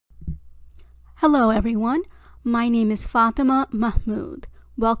Hello everyone, my name is Fatima Mahmood.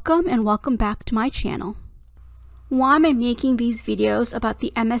 Welcome and welcome back to my channel. Why am I making these videos about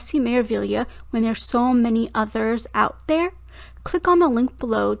the MSC Meraviglia when there's so many others out there? Click on the link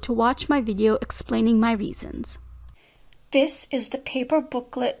below to watch my video explaining my reasons. This is the paper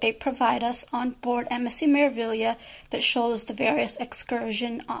booklet they provide us on board MSC Meraviglia that shows the various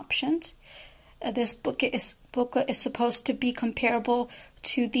excursion options. This booklet is supposed to be comparable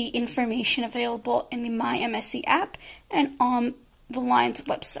to the information available in the My MSC app and on the line's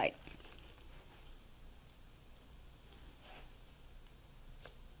website.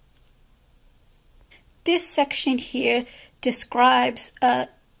 This section here describes an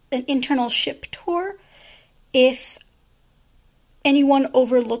internal ship tour. If anyone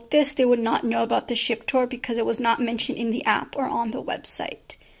overlooked this, they would not know about the ship tour because it was not mentioned in the app or on the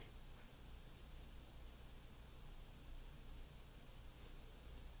website.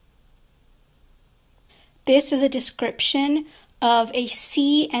 This is a description of a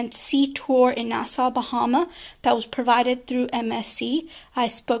sea and sea tour in Nassau, Bahama that was provided through MSC. I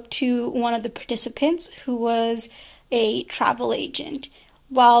spoke to one of the participants who was a travel agent.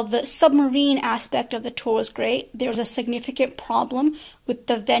 While the submarine aspect of the tour was great, there was a significant problem with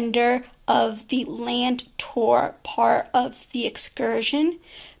the vendor of the land tour part of the excursion.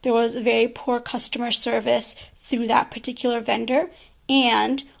 There was very poor customer service through that particular vendor,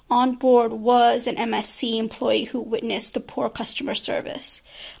 and on board was an MSC employee who witnessed the poor customer service.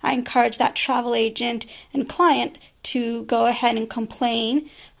 I encourage that travel agent and client to go ahead and complain.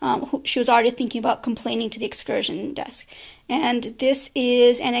 She was already thinking about complaining to the excursion desk. And this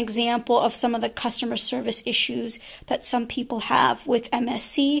is an example of some of the customer service issues that some people have with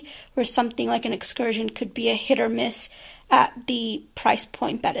MSC, where something like an excursion could be a hit or miss at the price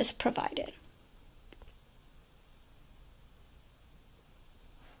point that is provided.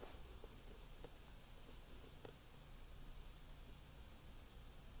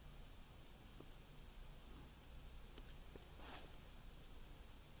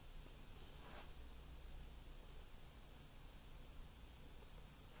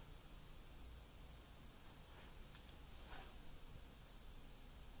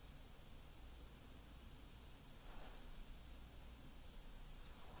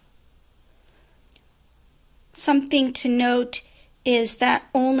 Something to note is that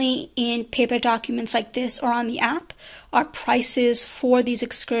only in paper documents like this or on the app are prices for these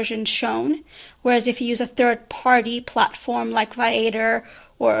excursions shown, whereas if you use a third-party platform like Viator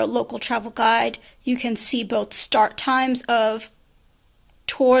or a local travel guide, you can see both start times of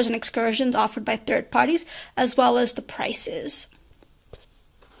tours and excursions offered by third parties as well as the prices.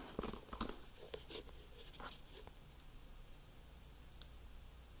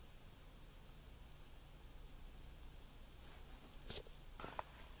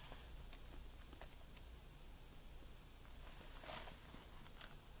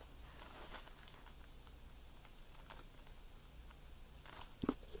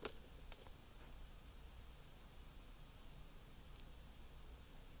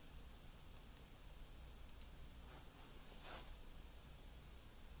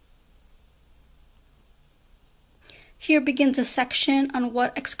 Here begins a section on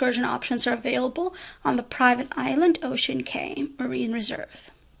what excursion options are available on the private island Ocean Cay Marine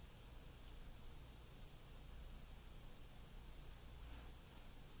Reserve.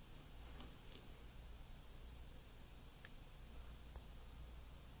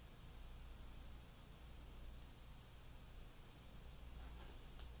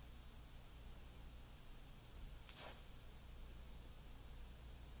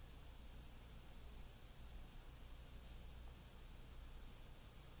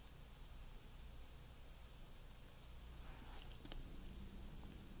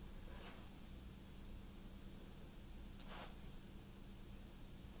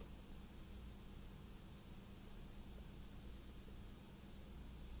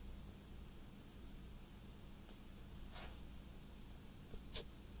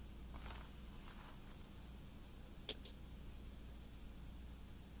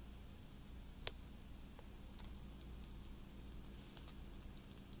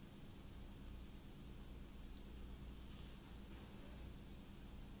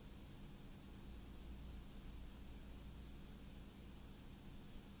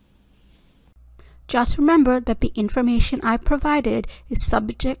 Just remember that the information I provided is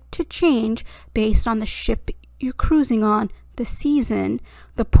subject to change based on the ship you're cruising on, the season,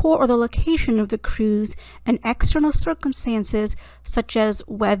 the port or the location of the cruise, and external circumstances such as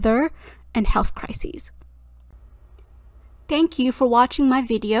weather and health crises. Thank you for watching my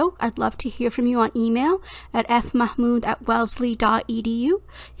video. I'd love to hear from you on email at fmahmood@wellesley.edu. You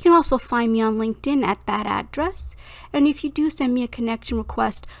can also find me on LinkedIn at that address. And if you do send me a connection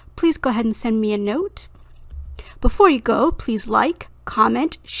request, please go ahead and send me a note. Before you go, please like,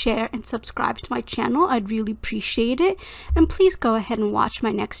 comment, share, and subscribe to my channel. I'd really appreciate it. And please go ahead and watch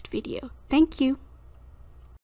my next video. Thank you.